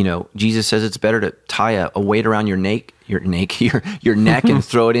 Jesus says it's better to tie a weight around your neck and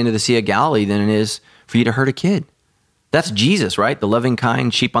throw it into the Sea of Galilee than it is for you to hurt a kid. That's Jesus, right? The loving,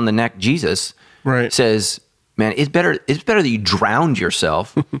 kind, sheep on the neck Jesus says, man, it's better that you drowned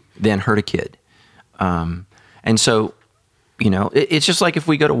yourself than hurt a kid. And so, it's just like if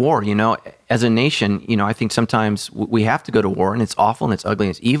we go to war, as a nation, I think sometimes we have to go to war, and it's awful and it's ugly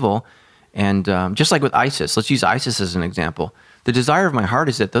and it's evil. And just like with ISIS, let's use ISIS as an example. The desire of my heart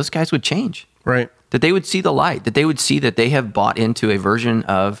is that those guys would change. Right. That they would see the light, that they would see that they have bought into a version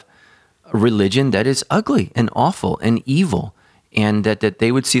of religion that is ugly and awful and evil, and that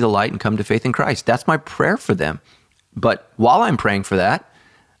they would see the light and come to faith in Christ. That's my prayer for them. But while I'm praying for that,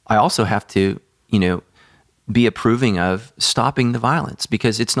 I also have to, be approving of stopping the violence,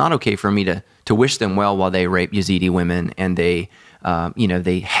 because it's not okay for me to wish them well while they rape Yazidi women and they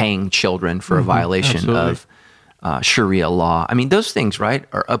hang children for a violation of Sharia law. I mean, those things, right,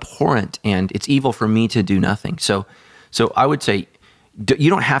 are abhorrent, and it's evil for me to do nothing. So I would say, you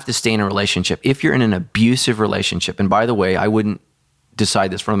don't have to stay in a relationship. If you're in an abusive relationship, and by the way, I wouldn't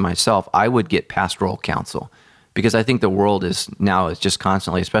decide this for myself, I would get pastoral counsel, because I think the world is just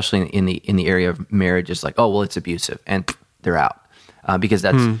constantly, especially in the area of marriage, is like, oh, well, it's abusive, and they're out. Because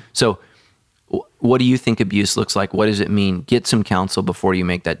that's, so what do you think abuse looks like? What does it mean? Get some counsel before you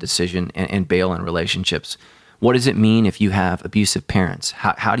make that decision and bail in relationships. What does it mean if you have abusive parents?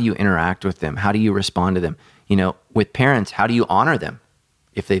 How do you interact with them? How do you respond to them? With parents, how do you honor them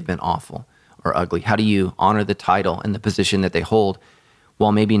if they've been awful or ugly? How do you honor the title and the position that they hold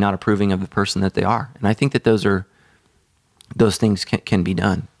while maybe not approving of the person that they are? And I think that those things can be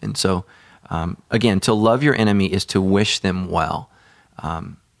done. And so, again, to love your enemy is to wish them well.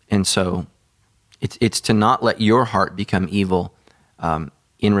 And so it's to not let your heart become evil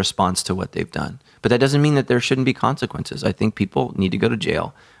in response to what they've done. But that doesn't mean that there shouldn't be consequences. I think people need to go to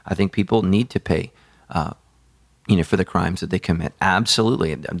jail. I think people need to pay for the crimes that they commit.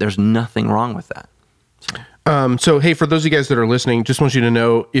 Absolutely. There's nothing wrong with that. So, hey, for those of you guys that are listening, just want you to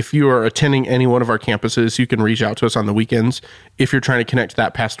know, if you are attending any one of our campuses, you can reach out to us on the weekends. If you're trying to connect to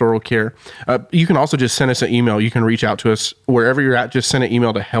that pastoral care, you can also just send us an email. You can reach out to us wherever you're at. Just send an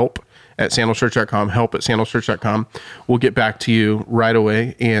email to help@sandalschurch.com, help@sandalschurch.com. We'll get back to you right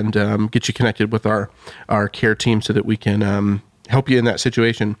away and get you connected with our care team so that we can help you in that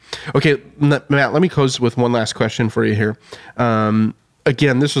situation. Okay, Matt, let me close with one last question for you here.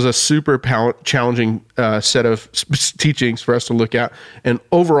 again, this was a super challenging set of teachings for us to look at. And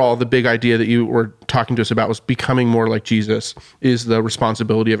overall, the big idea that you were talking to us about was becoming more like Jesus is the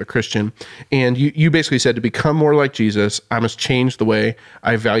responsibility of a Christian. And you basically said to become more like Jesus, I must change the way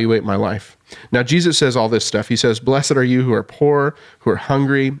I evaluate my life. Now, Jesus says all this stuff. He says, blessed are you who are poor, who are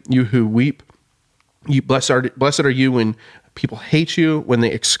hungry, you who weep. Blessed are you when people hate you, when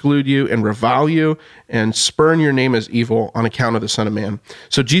they exclude you and revile you and spurn your name as evil on account of the Son of Man.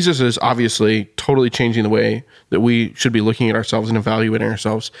 So Jesus is obviously totally changing the way that we should be looking at ourselves and evaluating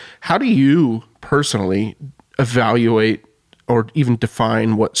ourselves. How do you personally evaluate or even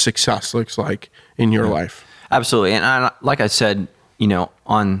define what success looks like in your life? Absolutely. And like I said,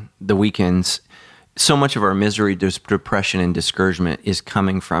 on the weekends, so much of our misery, depression, and discouragement is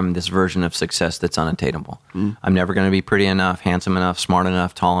coming from this version of success that's unattainable. I'm never going to be pretty enough, handsome enough, smart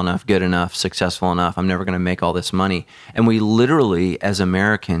enough, tall enough, good enough, successful enough. I'm never going to make all this money. And we literally, as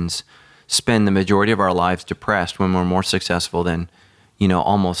Americans, spend the majority of our lives depressed when we're more successful than,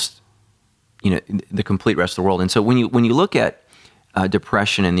 almost, the complete rest of the world. And so when you look at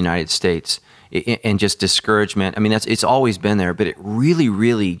depression in the United States and just discouragement, it's always been there, but it really,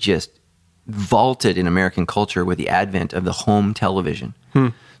 really just vaulted in American culture with the advent of the home television.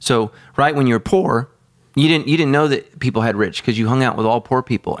 So right when you were poor, you didn't know that people had rich because you hung out with all poor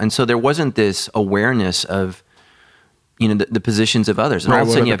people, and so there wasn't this awareness of the positions of others. And all of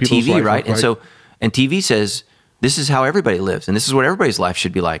a sudden you have TV, right? And TV says this is how everybody lives, and this is what everybody's life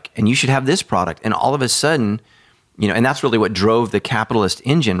should be like, and you should have this product. And all of a sudden, and that's really what drove the capitalist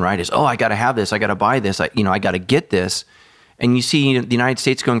engine, right? Is I got to have this, I got to buy this, I got to get this. And you see the United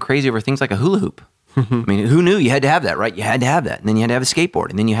States going crazy over things like a hula hoop. Who knew you had to have that, right? You had to have that. And then you had to have a skateboard.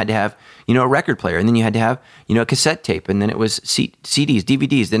 And then you had to have, a record player. And then you had to have, a cassette tape. And then it was CDs,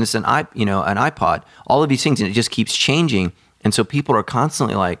 DVDs. Then it's an iPod. All of these things. And it just keeps changing. And so people are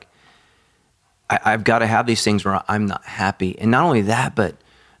constantly like, I've got to have these things where I'm not happy. And not only that, but,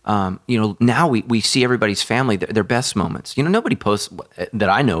 now we see everybody's family, their best moments. Nobody posts that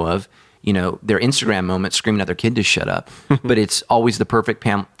I know of, their Instagram moments screaming at their kid to shut up. But it's always the perfect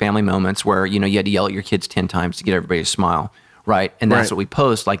family moments where, you had to yell at your kids 10 times to get everybody to smile, right? And that's what we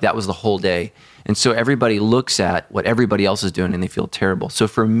post, like that was the whole day. And so everybody looks at what everybody else is doing and they feel terrible. So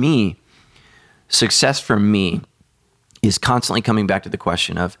for me, success for me is constantly coming back to the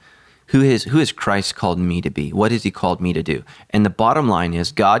question of who has Christ called me to be? What has he called me to do? And the bottom line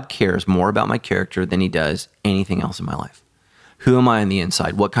is God cares more about my character than he does anything else in my life. Who am I on the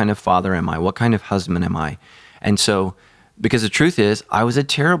inside? What kind of father am I? What kind of husband am I? And so, because the truth is, I was a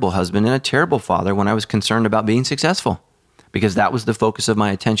terrible husband and a terrible father when I was concerned about being successful, because that was the focus of my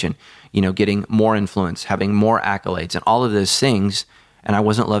attention, getting more influence, having more accolades and all of those things. And I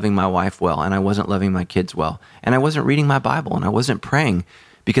wasn't loving my wife well, and I wasn't loving my kids well, and I wasn't reading my Bible, and I wasn't praying,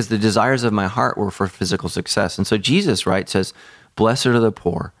 because the desires of my heart were for physical success. And so Jesus, right, says, blessed are the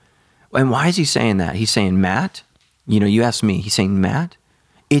poor. And why is he saying that? He's saying, Matt, you asked me, he's saying, Matt,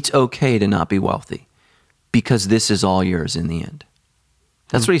 it's okay to not be wealthy because this is all yours in the end.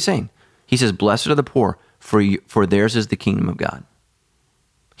 That's what he's saying. He says, blessed are the poor, for theirs is the kingdom of God.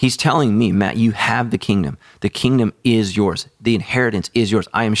 He's telling me, Matt, you have the kingdom. The kingdom is yours. The inheritance is yours.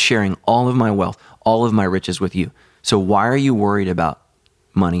 I am sharing all of my wealth, all of my riches with you. So why are you worried about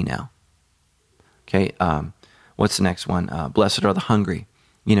money now? Okay, what's the next one? Blessed are the hungry.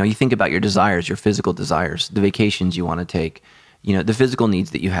 You think about your desires, your physical desires, the vacations you want to take, the physical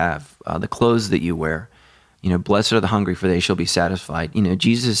needs that you have, the clothes that you wear. Blessed are the hungry, for they shall be satisfied.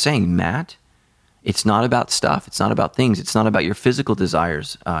 Jesus is saying, Matt, it's not about stuff. It's not about things. It's not about your physical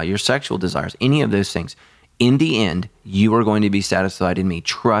desires, your sexual desires, any of those things. In the end, you are going to be satisfied in me.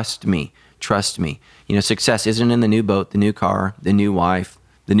 Trust me. Trust me. Success isn't in the new boat, the new car, the new wife,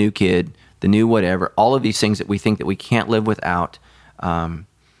 the new kid, the new whatever, all of these things that we think that we can't live without.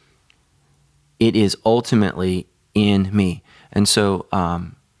 It is ultimately in me. And so,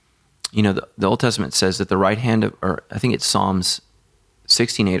 the Old Testament says that the right hand of, or I think it's Psalms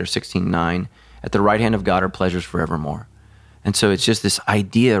 16:8 or 16:9, at the right hand of God are pleasures forevermore. And so it's just this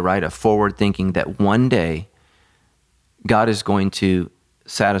idea, right, of forward thinking that one day God is going to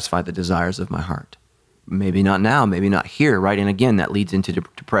satisfy the desires of my heart. Maybe not now, maybe not here, right? And again, that leads into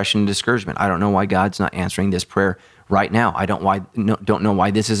depression and discouragement. I don't know why God's not answering this prayer right now. I don't know why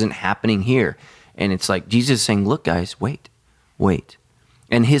this isn't happening here. And it's like Jesus is saying, look, guys, wait.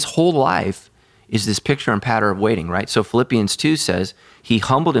 And his whole life is this picture and pattern of waiting, right? So Philippians 2 says, he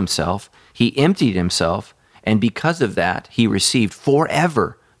humbled himself, he emptied himself, and because of that, he received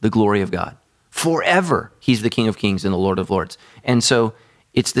forever the glory of God. Forever, he's the King of Kings and the Lord of Lords. And so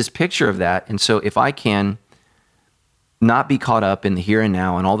it's this picture of that. And so if I can not be caught up in the here and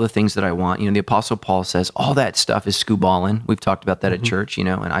now and all the things that I want. The Apostle Paul says all that stuff is skubalin. We've talked about that at church, and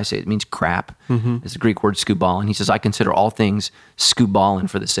I say it means crap. It's the Greek word skubalin. He says, I consider all things skubalin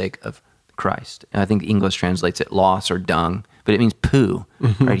for the sake of Christ. And I think the English translates it loss or dung, but it means poo,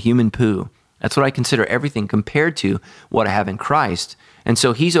 right? Human poo. That's what I consider everything compared to what I have in Christ. And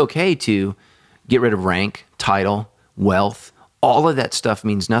so he's okay to get rid of rank, title, wealth. All of that stuff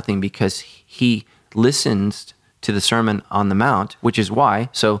means nothing because he listens to the Sermon on the Mount, which is why.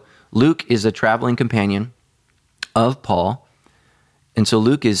 So Luke is a traveling companion of Paul. And so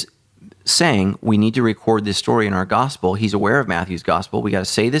Luke is saying we need to record this story in our gospel. He's aware of Matthew's gospel. We got to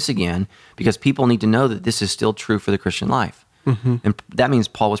say this again because people need to know that this is still true for the Christian life. And that means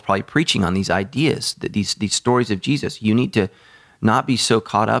Paul was probably preaching on these ideas, that these stories of Jesus. You need to not be so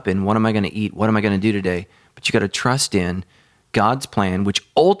caught up in what am I going to eat? What am I going to do today? But you got to trust in God's plan, which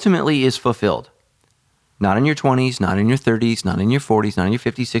ultimately is fulfilled. Not in your 20s, not in your 30s, not in your 40s, not in your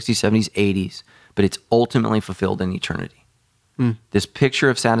 50s, 60s, 70s, 80s, but it's ultimately fulfilled in eternity. This picture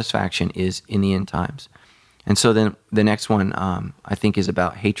of satisfaction is in the end times. And so then the next one, I think, is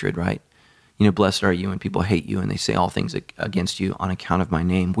about hatred, right? Blessed are you when people hate you and they say all things against you on account of my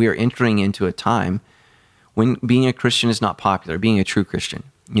name. We are entering into a time when being a Christian is not popular, being a true Christian.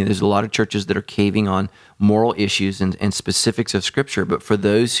 There's a lot of churches that are caving on moral issues and specifics of Scripture, but for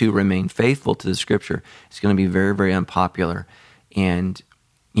those who remain faithful to the Scripture, it's going to be very, very unpopular. And,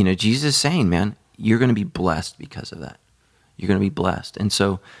 Jesus is saying, man, you're going to be blessed because of that. You're going to be blessed. And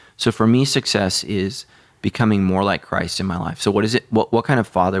so for me, success is becoming more like Christ in my life. So what is it? What kind of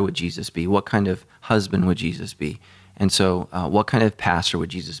father would Jesus be? What kind of husband would Jesus be? And so what kind of pastor would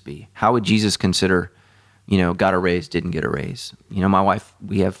Jesus be? How would Jesus consider got a raise, didn't get a raise? My wife,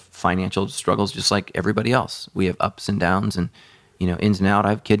 we have financial struggles just like everybody else. We have ups and downs and, ins and out. I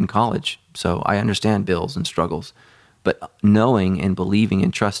have a kid in college, so I understand bills and struggles. But knowing and believing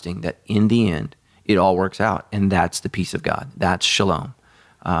and trusting that in the end, it all works out. And that's the peace of God. That's shalom.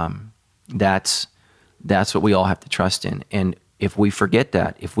 That's what we all have to trust in. And if we forget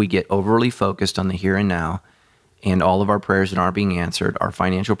that, if we get overly focused on the here and now, and all of our prayers that aren't being answered, our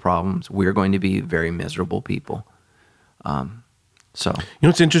financial problems, we're going to be very miserable people.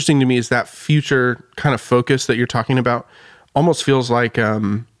 What's interesting to me is that future kind of focus that you're talking about almost feels like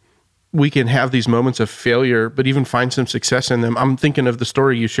we can have these moments of failure, but even find some success in them. I'm thinking of the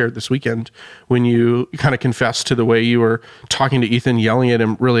story you shared this weekend when you kind of confessed to the way you were talking to Ethan, yelling at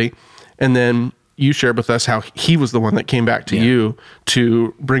him, really, and then you shared with us how he was the one that came back to you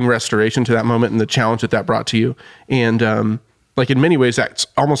to bring restoration to that moment and the challenge that brought to you. And in many ways, that's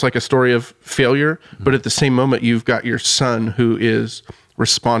almost like a story of failure, but at the same moment, you've got your son who is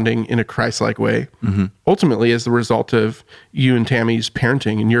responding in a Christ-like way, ultimately as the result of you and Tammy's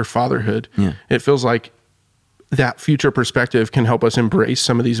parenting and your fatherhood. Yeah. It feels like that future perspective can help us embrace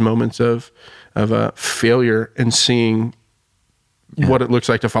some of these moments of failure and seeing what it looks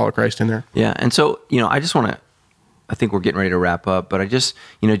like to follow Christ in there. Yeah. And so, I think we're getting ready to wrap up, but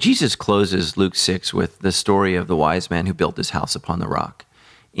Jesus closes Luke 6 with the story of the wise man who built his house upon the rock.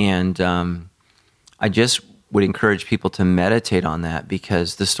 And I just would encourage people to meditate on that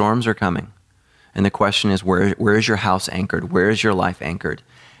because the storms are coming. And the question is, where is your house anchored? Where is your life anchored?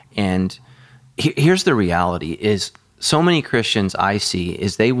 And here's the reality is so many Christians I see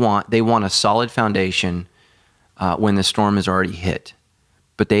is they want a solid foundation when the storm is already hit,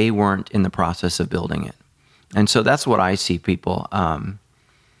 but they weren't in the process of building it. And so that's what I see people.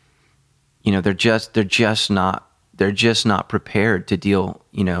 They're just not prepared to deal,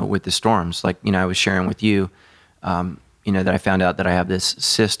 with the storms. Like, I was sharing with you, that I found out that I have this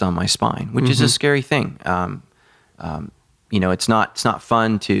cyst on my spine, which is a scary thing. It's not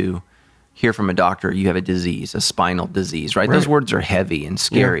fun to hear from a doctor you have a disease, a spinal disease, right? Those words are heavy and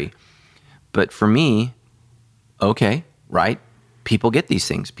scary. Yeah. But for me, okay, right? People get these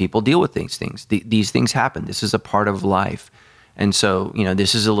things. People deal with these things. These things happen. This is a part of life. And so,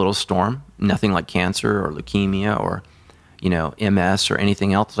 this is a little storm, nothing like cancer or leukemia or, MS or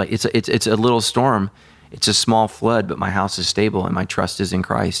anything else. Like it's a little storm. It's a small flood, but my house is stable and my trust is in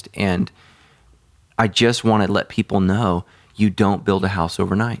Christ. And I just want to let people know you don't build a house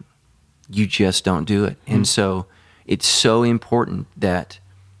overnight. You just don't do it. And so it's so important that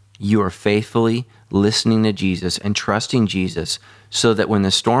you are faithfully listening to Jesus and trusting Jesus so that when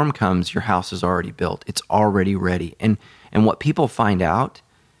the storm comes, your house is already built. It's already ready. And what people find out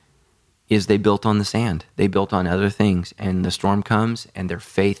is they built on the sand. They built on other things. And the storm comes and their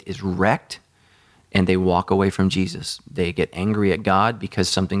faith is wrecked and they walk away from Jesus. They get angry at God because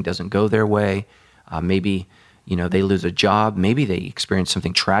something doesn't go their way. Maybe they lose a job. Maybe they experience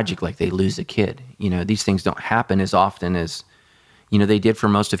something tragic, like they lose a kid. These things don't happen as often as, they did for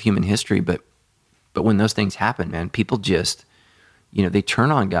most of human history. But when those things happen, man, people just, they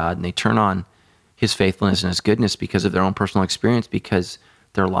turn on God and they turn on his faithfulness and his goodness because of their own personal experience, because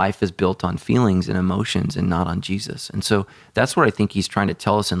their life is built on feelings and emotions and not on Jesus. And so that's what I think he's trying to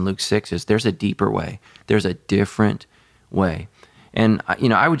tell us in Luke 6 is there's a deeper way. There's a different way. And,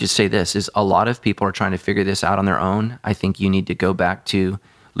 I would just say this, is a lot of people are trying to figure this out on their own. I think you need to go back to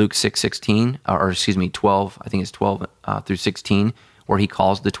Luke 6:16, or excuse me, 12, I think it's 12 through 16, where he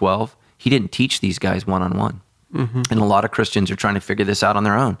calls the 12. He didn't teach these guys one-on-one. Mm-hmm. And a lot of Christians are trying to figure this out on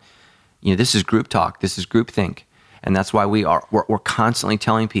their own. This is group talk. This is group think. And that's why we're constantly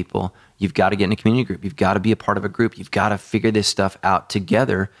telling people, you've got to get in a community group. You've got to be a part of a group. You've got to figure this stuff out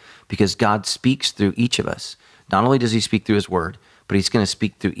together, because God speaks through each of us. Not only does he speak through his word, but he's going to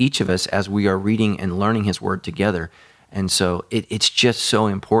speak through each of us as we are reading and learning his word together. And so it's just so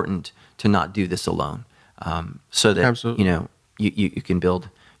important to not do this alone, so that, Absolutely. You can build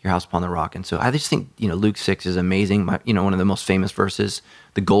your house upon the rock. And so I just think, Luke 6 is amazing. One of the most famous verses,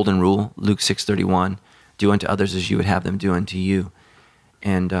 the golden rule, Luke 6:31, do unto others as you would have them do unto you.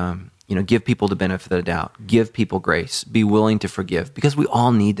 And, give people the benefit of the doubt, give people grace, be willing to forgive, because we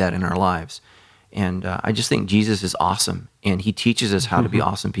all need that in our lives. And I just think Jesus is awesome, and he teaches us how to be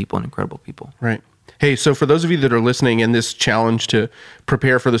awesome people and incredible people. Right. Hey, so for those of you that are listening, and this challenge to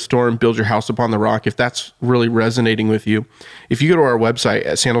prepare for the storm, build your house upon the rock, if that's really resonating with you, if you go to our website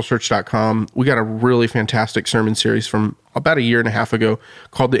at sandalschurch.com, we got a really fantastic sermon series from about a year and a half ago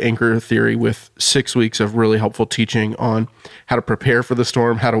called The Anchor Theory, with 6 weeks of really helpful teaching on how to prepare for the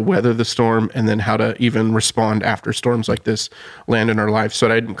storm, how to weather the storm, and then how to even respond after storms like this land in our life. So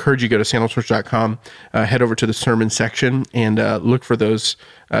I'd encourage you to go to sandalschurch.com, head over to the sermon section, and look for those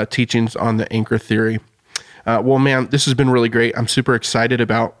teachings on the Anchor Theory. Well, man, this has been really great. I'm super excited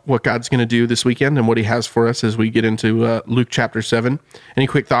about what God's going to do this weekend and what he has for us as we get into Luke chapter 7. Any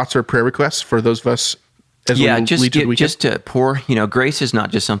quick thoughts or prayer requests for those of us as we lead to the weekend? Just to pour, grace is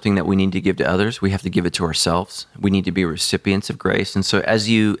not just something that we need to give to others. We have to give it to ourselves. We need to be recipients of grace. And so as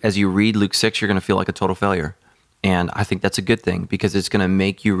you read Luke 6, you're going to feel like a total failure. And I think that's a good thing, because it's going to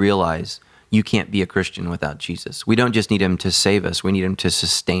make you realize you can't be a Christian without Jesus. We don't just need him to save us. We need him to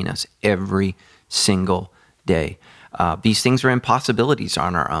sustain us every single day. These things are impossibilities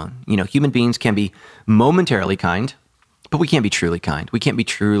on our own. Human beings can be momentarily kind, but we can't be truly kind. We can't be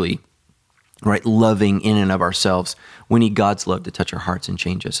truly loving in and of ourselves. We need God's love to touch our hearts and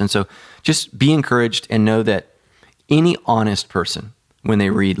change us. And so just be encouraged and know that any honest person, when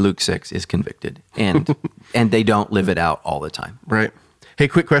they read Luke 6, is convicted, and they don't live it out all the time. Right. Hey,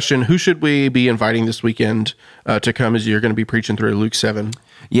 quick question. Who should we be inviting this weekend to come as you're going to be preaching through Luke 7?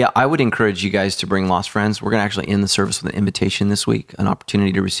 Yeah, I would encourage you guys to bring lost friends. We're going to actually end the service with an invitation this week, an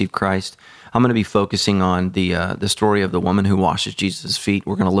opportunity to receive Christ. I'm going to be focusing on the story of the woman who washes Jesus' feet.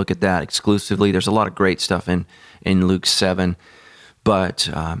 We're going to look at that exclusively. There's a lot of great stuff in Luke 7, but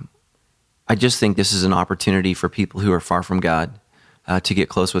I just think this is an opportunity for people who are far from God to get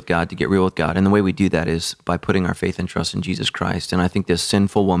close with God, to get real with God. And the way we do that is by putting our faith and trust in Jesus Christ. And I think this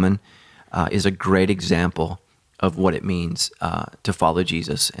sinful woman is a great example of what it means to follow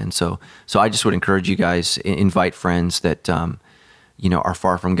Jesus. And so I just would encourage you guys, invite friends that are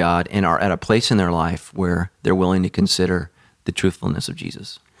far from God and are at a place in their life where they're willing to consider the truthfulness of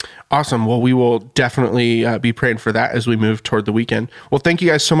Jesus. Awesome. Well, we will definitely be praying for that as we move toward the weekend. Well, thank you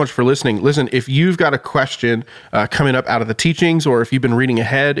guys so much for listening. Listen, if you've got a question coming up out of the teachings, or if you've been reading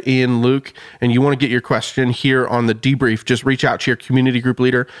ahead in Luke and you want to get your question here on the debrief, just reach out to your community group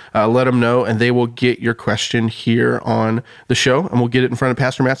leader, let them know, and they will get your question here on the show, and we'll get it in front of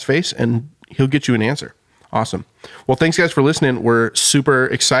Pastor Matt's face, and he'll get you an answer. Awesome. Well, thanks guys for listening. We're super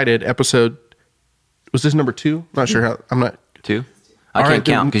excited. Episode, was this number 2? Not sure how, I'm not. 2? I can't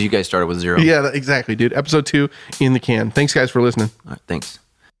count because you guys started with 0. Yeah, exactly, dude. Episode 2 in the can. Thanks, guys, for listening. All right, thanks.